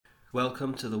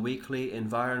Welcome to the weekly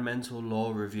Environmental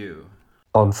Law Review.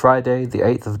 On Friday, the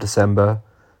 8th of December,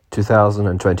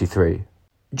 2023.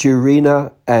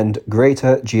 Jurina and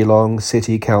Greater Geelong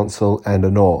City Council and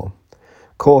Annor.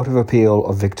 Court of Appeal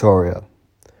of Victoria.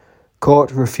 Court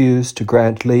refused to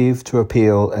grant leave to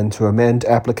appeal and to amend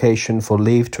application for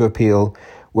leave to appeal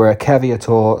where a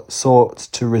caveator sought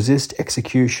to resist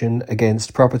execution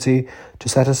against property to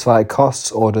satisfy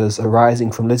costs orders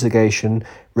arising from litigation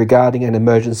regarding an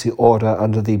emergency order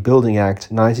under the Building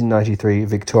Act 1993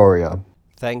 Victoria.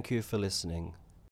 Thank you for listening.